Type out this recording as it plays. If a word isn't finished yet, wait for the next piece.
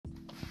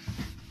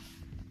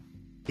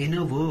In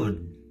a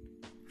word,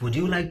 would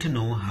you like to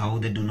know how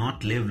they do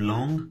not live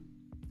long?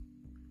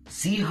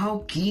 See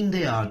how keen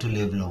they are to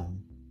live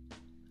long.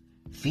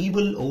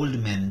 Feeble old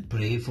men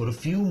pray for a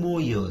few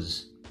more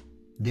years.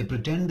 They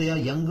pretend they are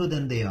younger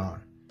than they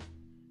are.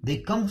 They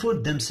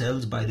comfort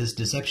themselves by this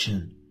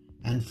deception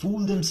and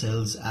fool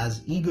themselves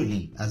as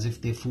eagerly as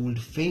if they fooled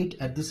fate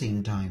at the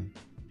same time.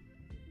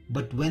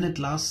 But when at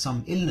last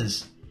some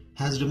illness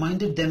has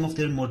reminded them of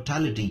their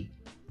mortality,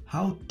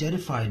 how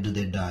terrified do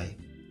they die,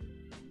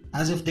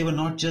 as if they were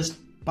not just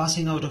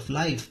passing out of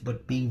life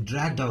but being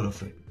dragged out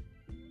of it.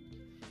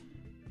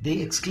 They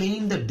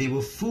exclaim that they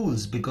were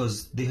fools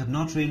because they have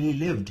not really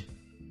lived,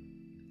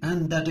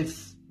 and that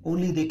if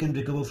only they can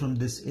recover from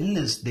this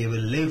illness they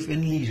will live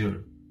in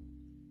leisure.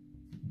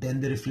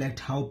 Then they reflect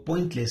how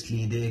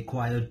pointlessly they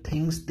acquired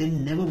things they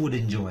never would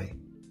enjoy,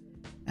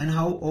 and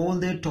how all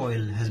their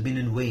toil has been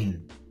in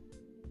vain.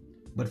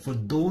 But for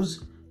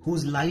those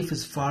whose life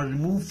is far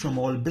removed from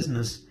all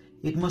business,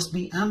 it must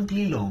be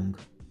amply long.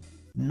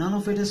 None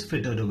of it is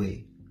frittered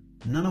away,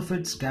 none of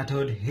it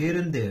scattered here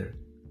and there,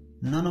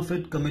 none of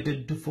it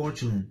committed to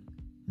fortune,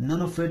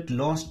 none of it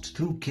lost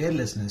through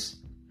carelessness,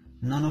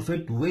 none of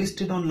it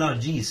wasted on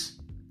largesse,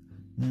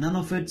 none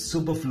of it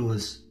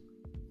superfluous.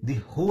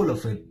 The whole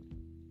of it,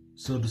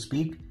 so to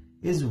speak,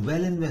 is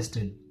well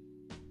invested.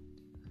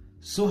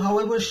 So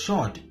however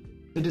short,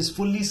 it is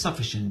fully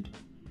sufficient,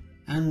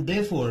 and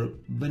therefore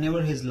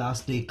whenever his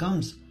last day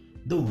comes,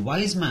 the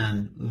wise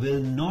man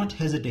will not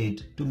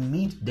hesitate to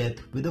meet death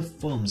with a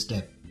firm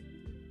step.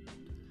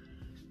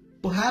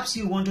 Perhaps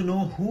you want to know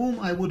whom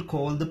I would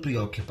call the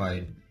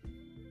preoccupied.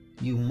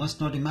 You must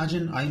not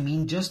imagine I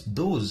mean just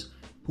those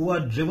who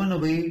are driven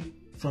away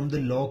from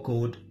the law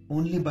court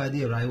only by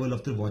the arrival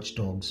of the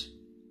watchdogs,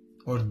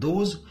 or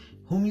those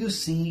whom you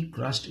see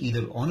crushed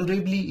either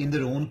honorably in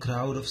their own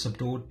crowd of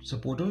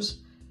supporters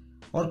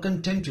or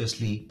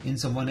contemptuously in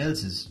someone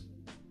else's,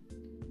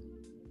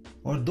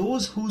 or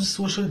those whose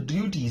social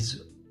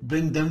duties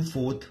bring them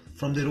forth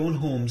from their own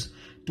homes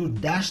to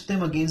dash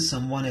them against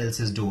someone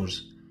else's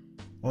doors,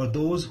 or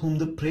those whom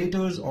the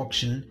praetor's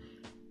auction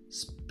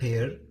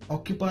spare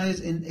occupies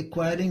in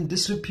acquiring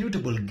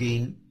disreputable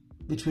gain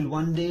which will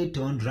one day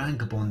turn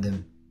rank upon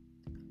them.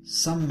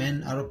 Some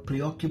men are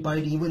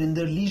preoccupied even in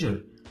their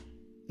leisure,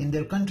 in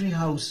their country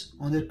house,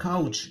 on their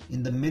couch,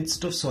 in the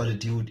midst of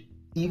solitude,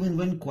 even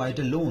when quite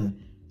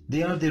alone.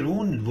 They are their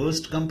own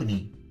worst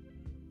company.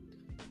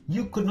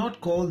 You could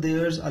not call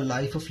theirs a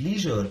life of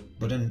leisure,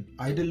 but an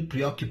idle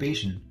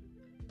preoccupation.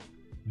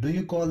 Do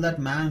you call that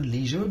man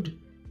leisured,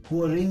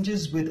 who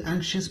arranges with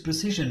anxious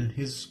precision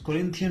his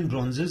Corinthian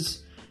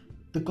bronzes,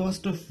 the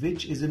cost of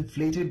which is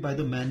inflated by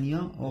the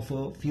mania of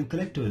a few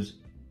collectors,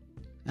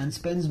 and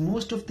spends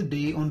most of the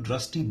day on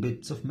rusty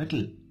bits of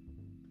metal?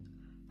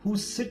 Who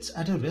sits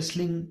at a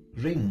wrestling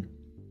ring,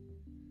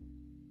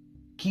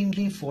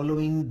 keenly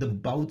following the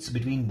bouts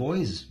between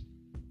boys?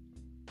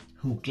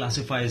 Who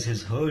classifies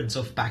his herds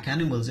of pack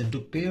animals into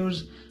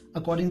pairs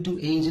according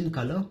to age and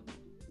color?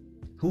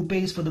 Who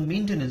pays for the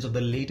maintenance of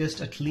the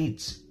latest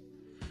athletes?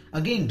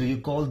 Again, do you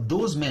call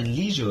those men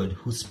leisured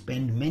who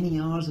spend many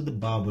hours at the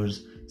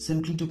barber's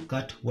simply to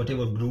cut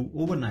whatever grew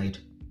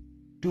overnight,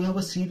 to have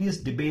a serious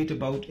debate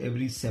about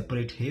every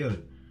separate hair,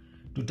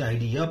 to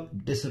tidy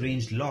up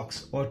disarranged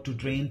locks, or to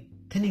train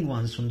thinning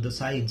ones from the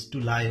sides to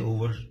lie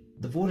over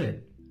the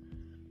forehead?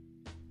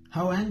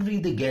 How angry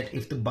they get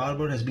if the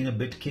barber has been a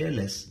bit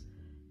careless,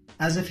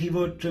 as if he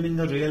were trimming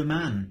a real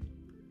man.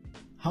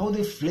 How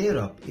they flare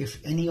up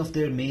if any of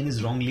their mane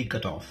is wrongly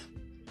cut off,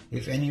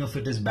 if any of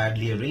it is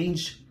badly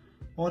arranged,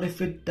 or if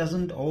it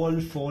doesn't all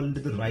fall into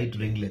the right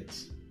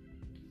ringlets.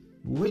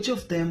 Which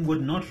of them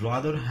would not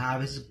rather have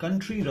his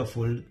country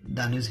ruffled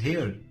than his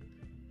hair?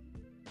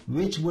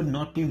 Which would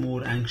not be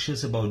more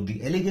anxious about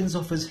the elegance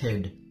of his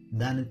head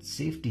than its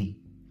safety?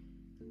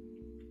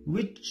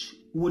 Which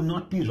would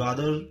not be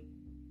rather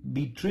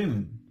be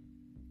trim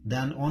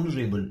than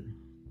honorable?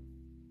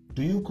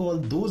 Do you call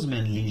those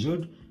men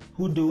leisured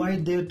who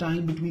divide their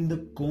time between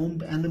the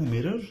comb and the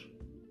mirror?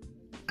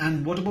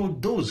 And what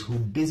about those who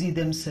busy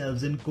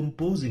themselves in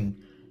composing,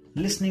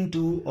 listening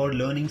to or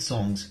learning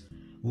songs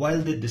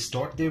while they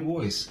distort their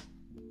voice,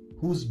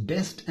 whose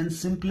best and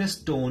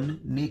simplest tone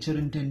nature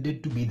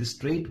intended to be the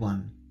straight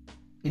one,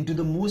 into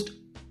the most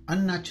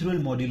unnatural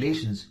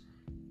modulations,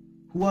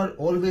 who are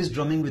always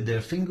drumming with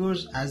their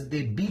fingers as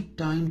they beat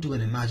time to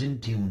an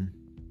imagined tune,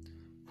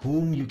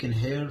 whom you can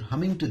hear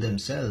humming to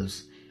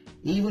themselves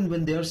even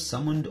when they are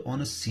summoned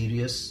on a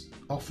serious,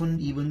 often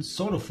even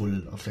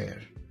sorrowful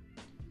affair?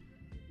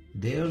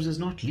 Theirs is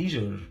not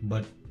leisure,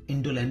 but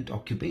indolent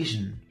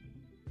occupation.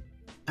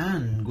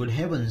 And, good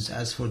heavens,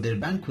 as for their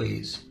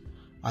banquets,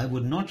 I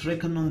would not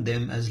reckon on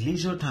them as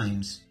leisure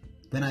times,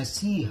 when I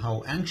see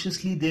how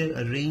anxiously they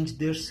arrange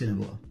their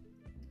silver,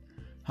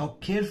 how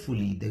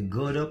carefully they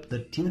gird up the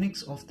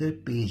tunics of their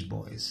page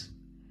boys,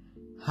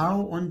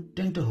 how on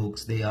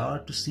tenterhooks they are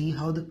to see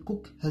how the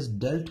cook has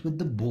dealt with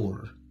the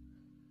boar,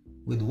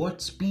 with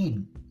what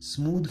speed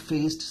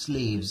smooth-faced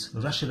slaves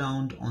rush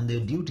around on their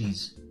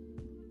duties,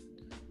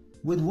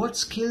 with what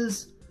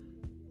skills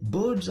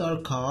Birds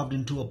are carved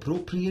into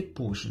appropriate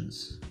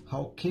portions.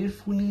 How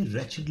carefully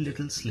wretched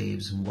little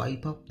slaves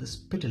wipe up the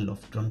spittle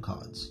of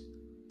drunkards.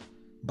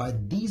 By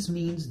these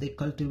means they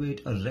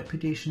cultivate a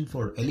reputation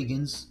for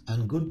elegance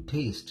and good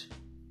taste.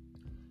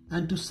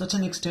 And to such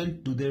an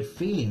extent do their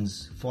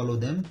failings follow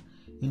them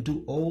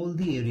into all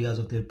the areas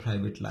of their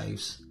private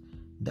lives,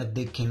 that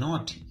they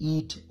cannot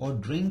eat or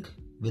drink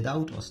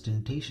without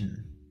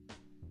ostentation.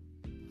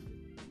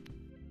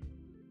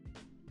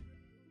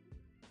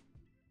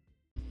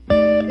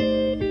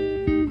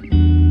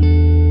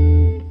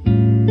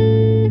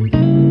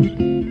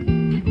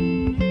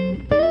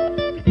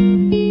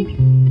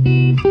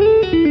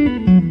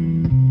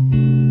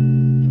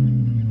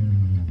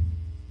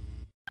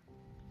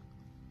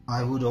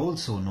 I would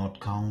also not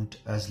count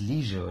as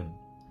leisured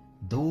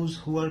those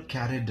who are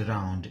carried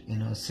around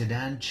in a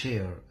sedan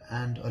chair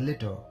and a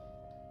litter,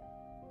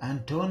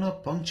 and turn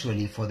up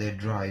punctually for their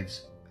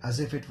drives as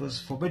if it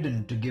was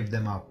forbidden to give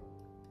them up,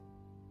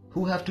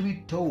 who have to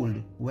be told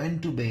when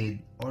to bathe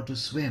or to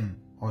swim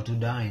or to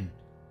dine.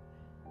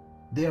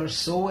 They are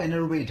so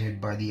enervated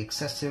by the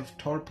excessive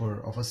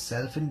torpor of a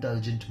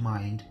self-indulgent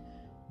mind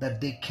that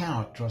they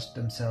cannot trust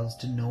themselves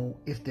to know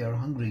if they are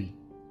hungry.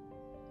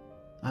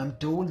 I am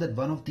told that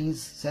one of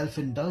these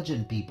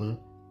self-indulgent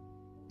people,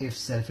 if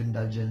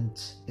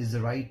self-indulgence is the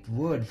right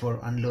word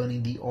for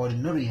unlearning the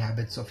ordinary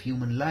habits of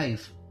human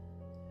life,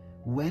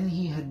 when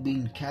he had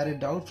been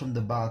carried out from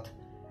the bath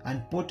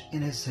and put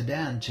in his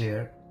sedan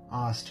chair,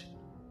 asked,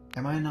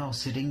 "Am I now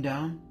sitting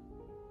down?"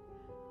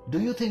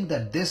 Do you think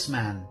that this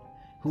man,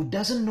 who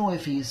doesn't know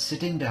if he is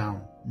sitting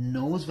down,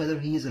 knows whether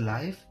he is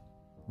alive,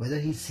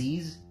 whether he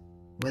sees,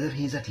 whether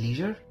he is at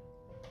leisure?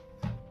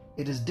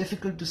 It is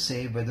difficult to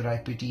say whether I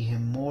pity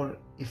him more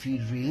if he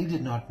really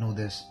did not know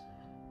this,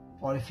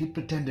 or if he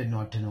pretended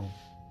not to know.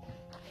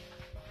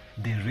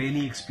 They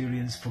really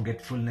experience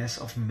forgetfulness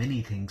of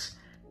many things,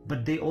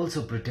 but they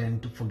also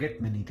pretend to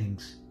forget many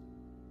things.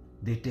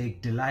 They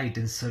take delight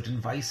in certain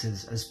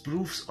vices as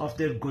proofs of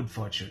their good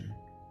fortune.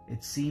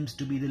 It seems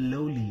to be the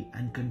lowly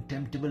and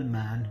contemptible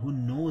man who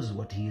knows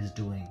what he is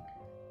doing.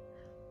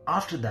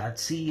 After that,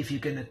 see if you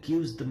can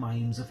accuse the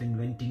mimes of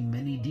inventing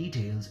many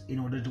details in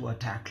order to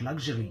attack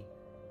luxury.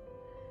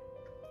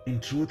 In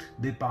truth,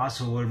 they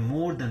pass over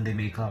more than they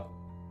make up,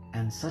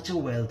 and such a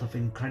wealth of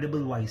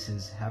incredible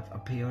vices have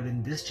appeared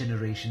in this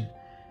generation,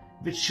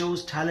 which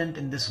shows talent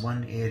in this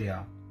one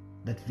area,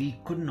 that we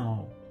could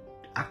not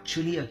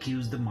actually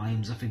accuse the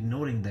mimes of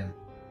ignoring them.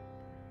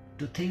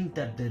 To think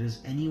that there is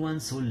anyone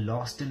so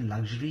lost in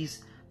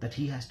luxuries that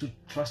he has to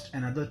trust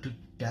another to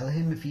tell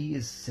him if he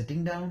is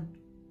sitting down?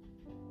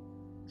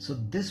 So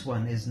this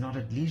one is not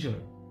at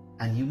leisure,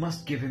 and you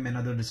must give him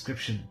another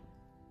description.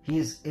 He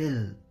is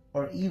ill,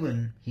 or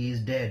even he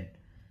is dead.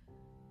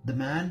 The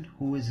man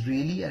who is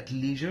really at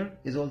leisure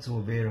is also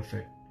aware of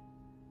it.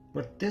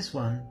 But this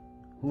one,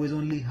 who is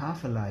only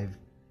half alive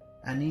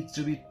and needs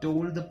to be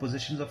told the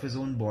positions of his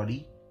own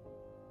body,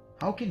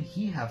 how can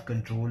he have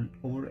control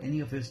over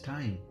any of his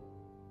time?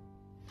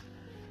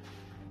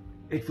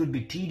 It would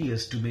be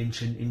tedious to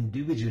mention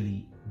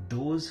individually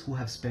those who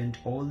have spent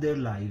all their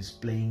lives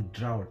playing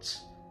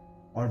draughts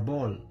or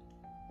ball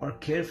or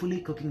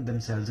carefully cooking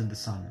themselves in the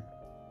sun.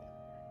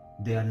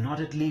 They are not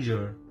at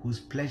leisure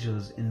whose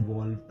pleasures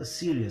involve a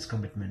serious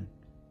commitment.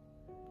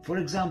 For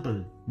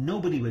example,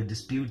 nobody will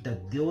dispute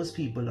that those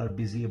people are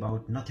busy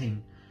about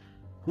nothing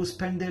who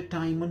spend their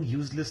time on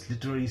useless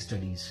literary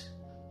studies.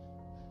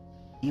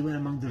 Even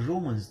among the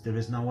Romans there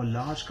is now a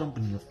large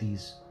company of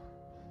these.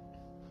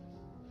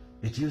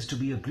 It used to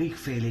be a Greek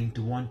failing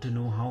to want to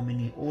know how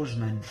many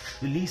oarsmen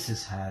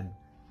Ulysses had,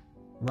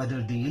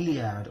 whether the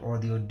Iliad or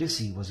the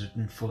Odyssey was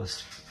written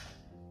first,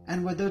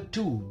 and whether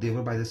too they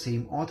were by the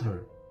same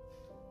author,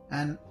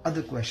 and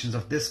other questions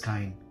of this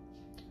kind,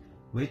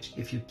 which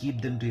if you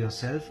keep them to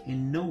yourself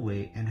in no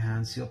way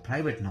enhance your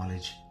private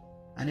knowledge,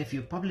 and if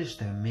you publish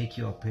them make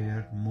you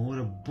appear more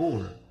a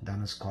bore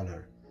than a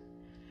scholar.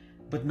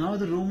 But now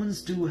the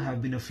Romans too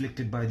have been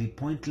afflicted by the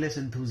pointless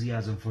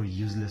enthusiasm for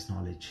useless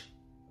knowledge.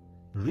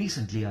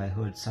 Recently I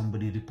heard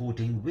somebody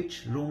reporting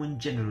which Roman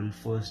general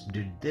first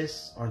did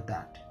this or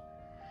that.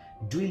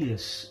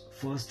 Duilius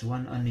first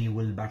won a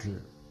naval battle.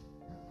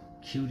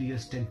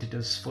 Curius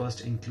Tentatus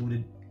first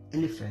included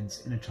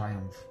elephants in a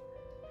triumph.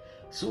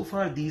 So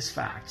far these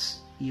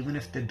facts, even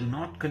if they do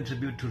not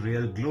contribute to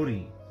real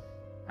glory,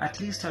 at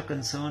least are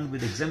concerned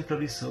with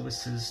exemplary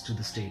services to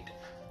the state.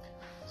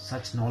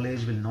 Such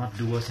knowledge will not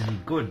do us any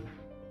good,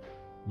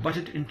 but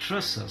it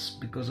interests us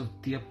because of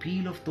the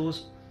appeal of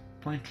those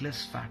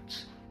pointless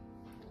facts.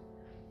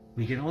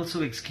 We can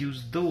also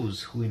excuse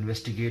those who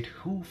investigate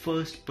who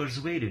first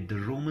persuaded the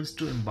Romans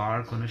to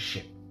embark on a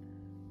ship.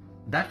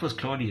 That was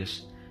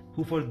Claudius,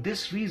 who for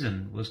this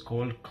reason was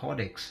called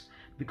Codex,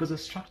 because a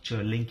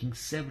structure linking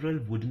several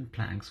wooden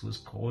planks was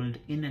called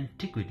in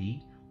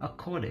antiquity a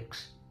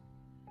codex.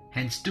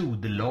 Hence too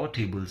the law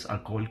tables are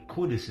called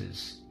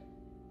codices.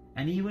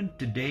 And even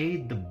today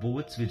the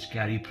boats which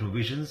carry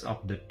provisions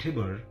up the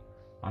Tiber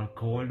are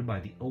called by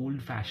the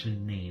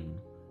old-fashioned name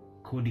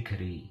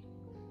codicare.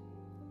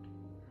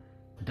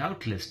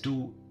 Doubtless,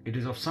 too, it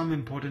is of some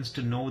importance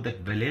to know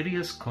that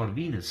Valerius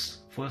Corvinus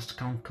first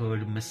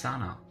conquered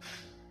Messana,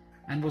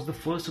 and was the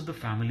first of the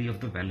family of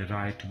the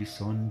Valerii to be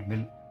sowned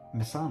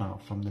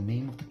Messana from the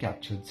name of the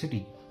captured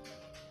city,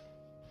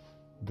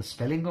 the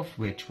spelling of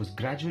which was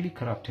gradually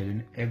corrupted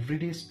in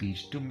everyday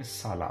speech to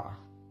Messala.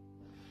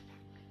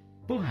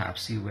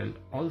 Perhaps you will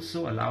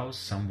also allow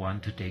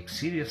someone to take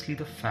seriously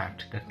the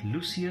fact that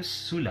Lucius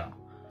Sulla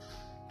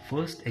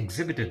first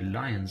exhibited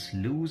lions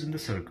loose in the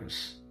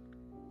circus,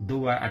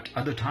 though at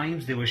other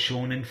times they were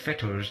shown in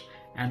fetters,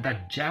 and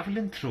that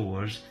javelin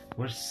throwers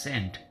were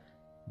sent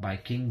by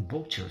King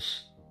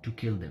Bocchus to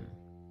kill them.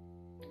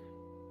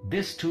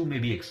 This too may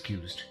be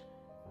excused,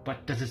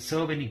 but does it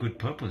serve any good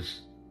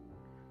purpose?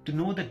 To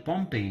know that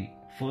Pompey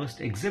first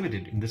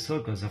exhibited in the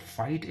circus a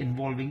fight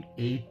involving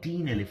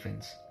 18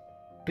 elephants,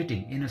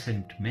 pitting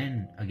innocent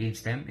men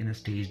against them in a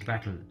staged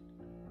battle.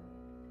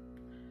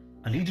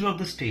 A leader of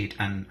the state,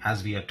 and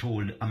as we are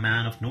told, a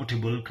man of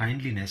notable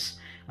kindliness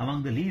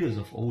among the leaders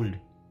of old,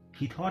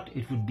 he thought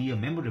it would be a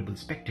memorable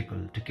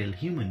spectacle to kill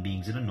human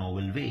beings in a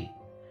novel way.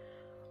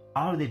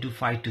 Are they to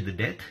fight to the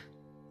death?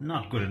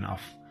 Not good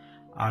enough.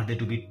 Are they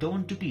to be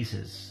torn to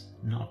pieces?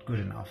 Not good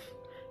enough.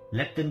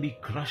 Let them be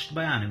crushed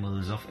by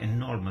animals of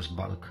enormous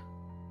bulk.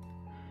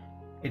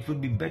 It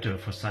would be better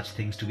for such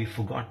things to be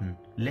forgotten,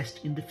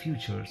 lest in the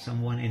future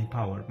someone in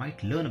power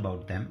might learn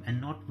about them and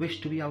not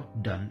wish to be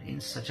outdone in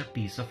such a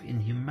piece of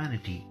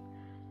inhumanity.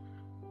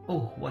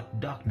 Oh, what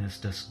darkness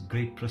does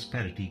great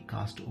prosperity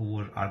cast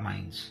over our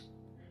minds!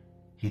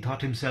 He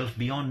thought himself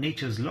beyond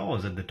nature's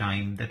laws at the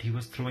time that he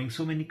was throwing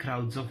so many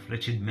crowds of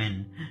wretched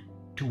men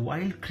to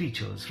wild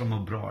creatures from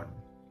abroad,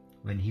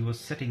 when he was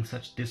setting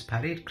such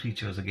disparate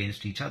creatures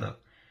against each other,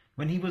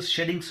 when he was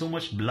shedding so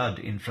much blood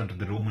in front of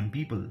the Roman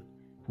people,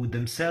 who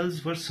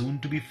themselves were soon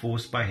to be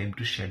forced by him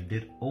to shed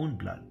their own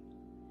blood.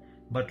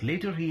 But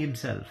later he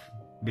himself,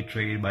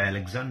 betrayed by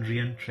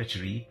Alexandrian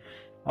treachery,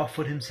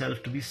 offered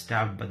himself to be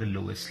stabbed by the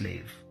lowest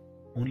slave,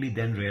 only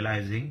then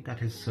realizing that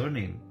his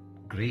surname,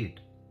 Great,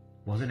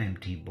 was an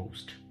empty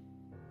boast.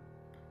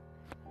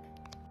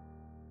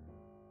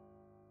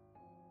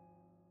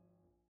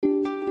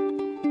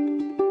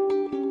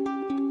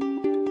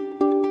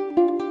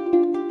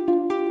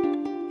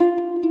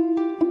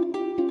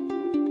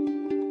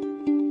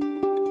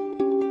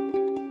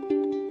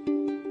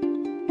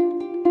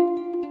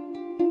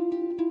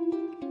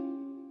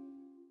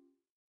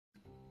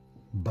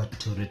 But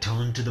to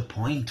return to the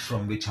point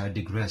from which I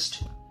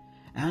digressed,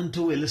 and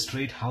to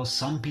illustrate how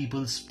some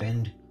people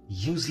spend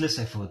useless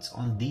efforts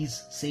on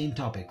these same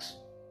topics,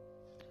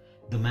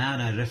 the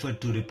man I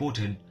referred to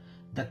reported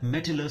that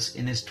Metellus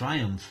in his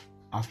triumph,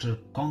 after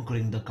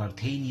conquering the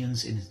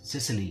Carthaginians in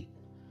Sicily,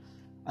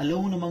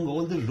 alone among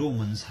all the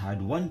Romans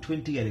had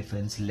 120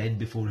 elephants led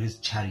before his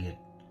chariot,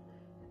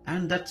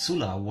 and that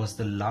Sulla was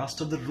the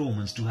last of the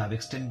Romans to have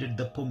extended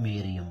the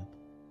Pomerium,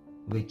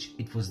 which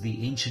it was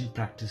the ancient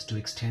practice to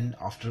extend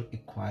after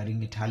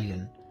acquiring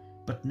Italian,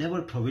 but never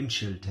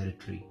provincial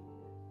territory.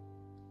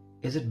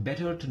 Is it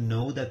better to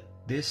know that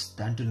this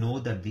than to know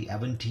that the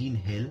Aventine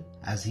Hill,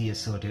 as he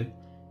asserted,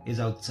 is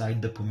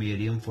outside the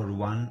Pomerium for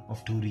one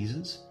of two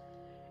reasons?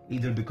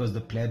 Either because the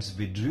plebs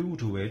withdrew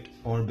to it,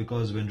 or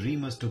because when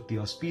Remus took the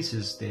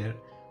auspices there,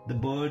 the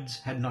birds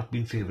had not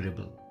been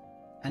favourable,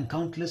 and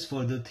countless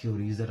further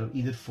theories that are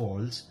either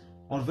false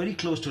or very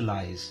close to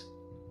lies.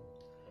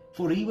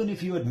 For even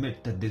if you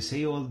admit that they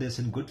say all this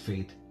in good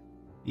faith,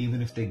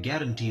 even if they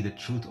guarantee the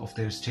truth of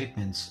their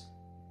statements,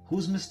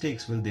 whose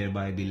mistakes will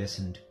thereby be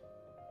lessened?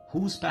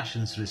 Whose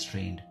passions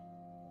restrained?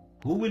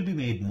 Who will be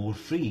made more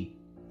free,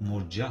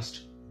 more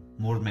just,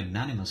 more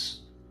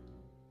magnanimous?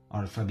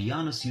 Our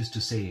Fabianus used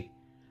to say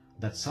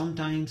that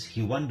sometimes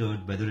he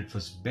wondered whether it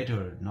was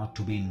better not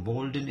to be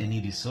involved in any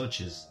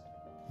researches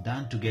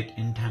than to get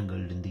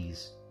entangled in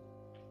these.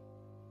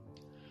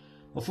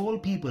 Of all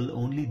people,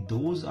 only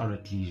those are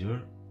at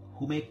leisure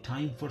who make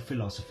time for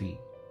philosophy.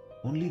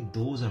 Only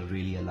those are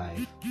really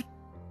alive.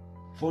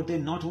 For they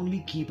not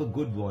only keep a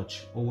good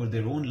watch over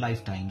their own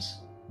lifetimes,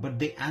 but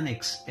they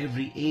annex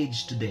every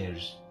age to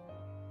theirs.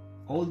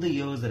 All the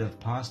years that have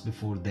passed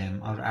before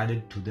them are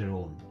added to their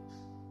own.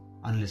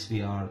 Unless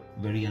we are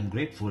very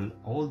ungrateful,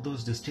 all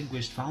those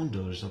distinguished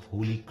founders of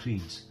holy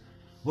creeds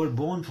were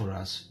born for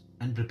us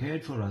and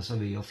prepared for us a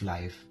way of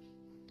life.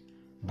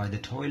 By the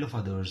toil of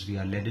others we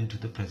are led into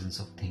the presence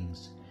of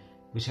things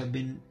which have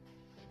been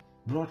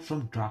brought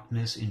from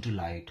darkness into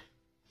light.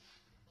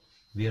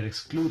 We are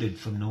excluded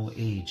from no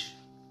age,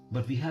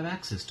 but we have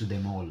access to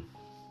them all,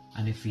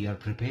 and if we are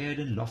prepared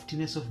in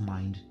loftiness of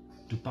mind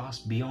to pass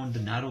beyond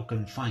the narrow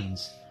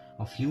confines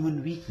of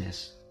human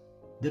weakness,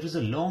 there is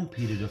a long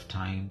period of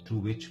time through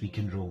which we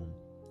can roam.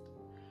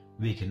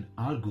 We can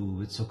argue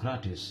with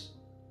Socrates,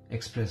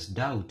 express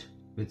doubt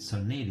with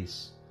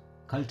Sarnadis,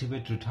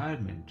 cultivate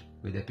retirement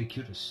with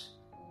Epicurus,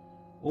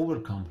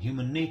 overcome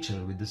human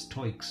nature with the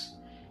Stoics,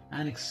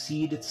 and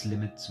exceed its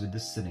limits with the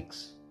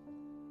Cynics.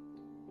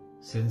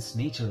 Since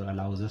nature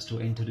allows us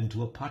to enter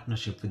into a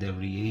partnership with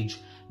every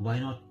age, why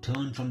not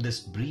turn from this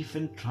brief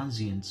and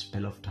transient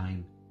spell of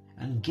time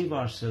and give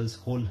ourselves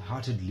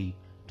wholeheartedly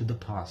to the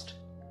past,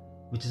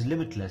 which is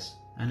limitless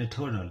and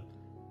eternal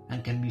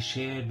and can be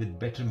shared with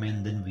better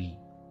men than we.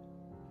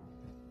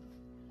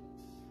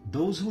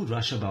 Those who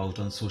rush about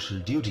on social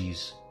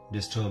duties,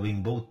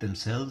 disturbing both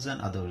themselves and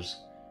others,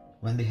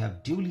 when they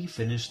have duly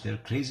finished their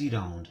crazy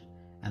round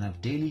and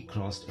have daily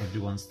crossed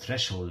everyone's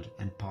threshold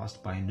and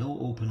passed by no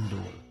open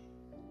door,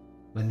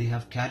 when they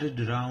have carried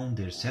around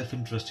their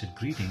self-interested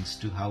greetings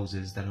to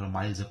houses that are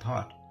miles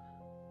apart,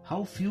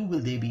 how few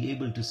will they be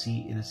able to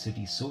see in a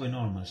city so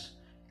enormous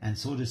and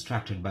so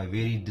distracted by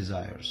varied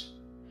desires?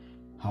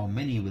 How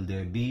many will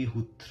there be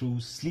who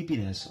through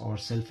sleepiness or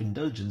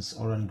self-indulgence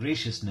or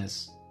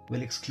ungraciousness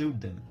will exclude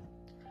them?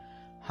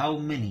 How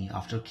many,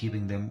 after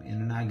keeping them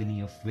in an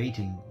agony of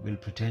waiting, will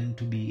pretend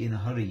to be in a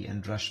hurry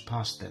and rush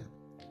past them?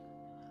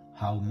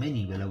 How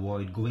many will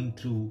avoid going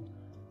through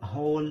a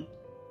hall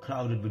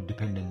crowded with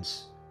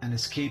dependents and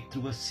escape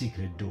through a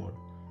secret door,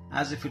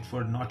 as if it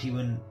were not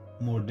even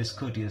more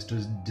discourteous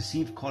to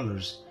deceive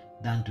callers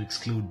than to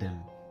exclude them?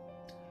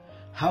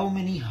 How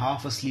many,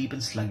 half asleep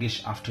and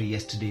sluggish after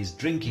yesterday's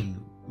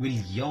drinking, will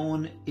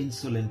yawn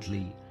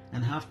insolently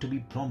and have to be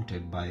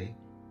prompted by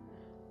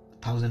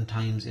 1,000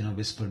 times in a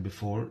whisper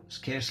before,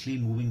 scarcely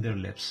moving their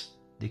lips,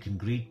 they can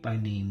greet by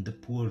name the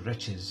poor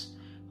wretches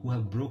who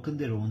have broken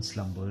their own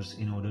slumbers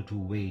in order to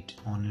wait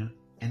on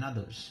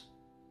another's?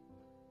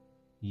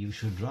 You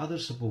should rather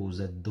suppose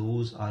that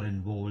those are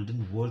involved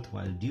in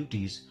worthwhile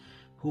duties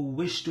who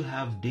wish to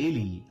have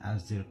daily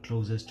as their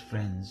closest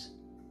friends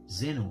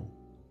Zeno,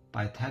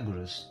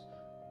 Pythagoras,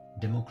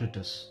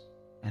 Democritus,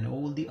 and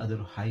all the other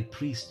high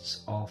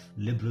priests of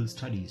liberal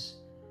studies,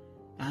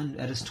 and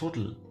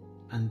Aristotle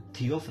and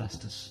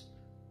Theophrastus.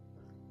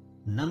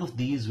 None of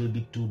these will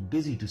be too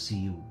busy to see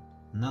you.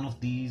 None of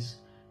these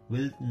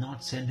will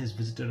not send his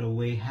visitor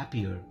away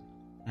happier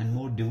and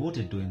more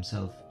devoted to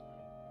himself.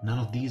 None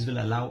of these will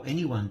allow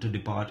anyone to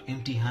depart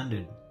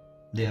empty-handed.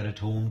 They are at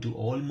home to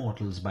all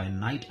mortals by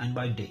night and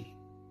by day.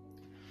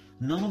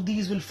 None of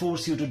these will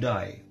force you to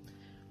die,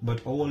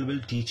 but all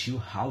will teach you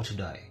how to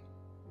die.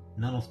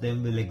 None of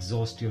them will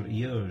exhaust your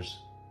years,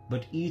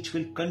 but each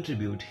will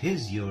contribute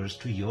his years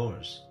to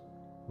yours.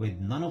 With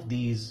none of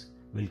these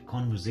will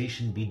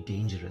conversation be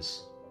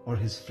dangerous, or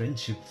his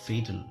friendship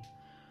fatal,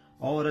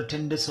 or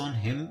attendance on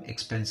him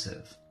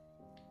expensive.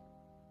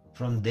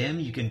 From them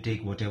you can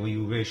take whatever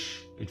you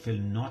wish. It will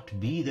not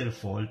be their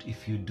fault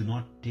if you do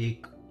not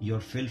take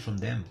your fill from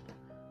them.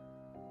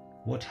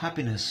 What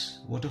happiness,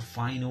 what a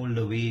fine old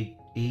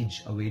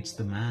age awaits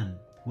the man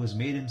who has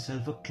made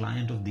himself a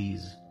client of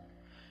these.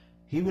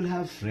 He will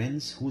have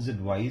friends whose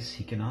advice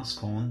he can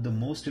ask on the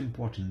most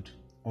important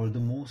or the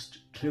most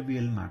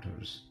trivial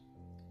matters,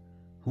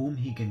 whom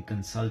he can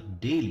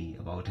consult daily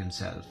about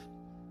himself,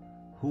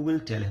 who will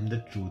tell him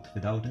the truth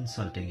without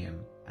insulting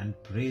him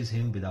and praise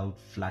him without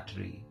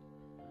flattery,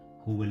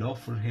 who will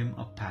offer him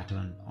a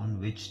pattern on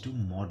which to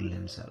model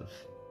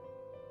himself.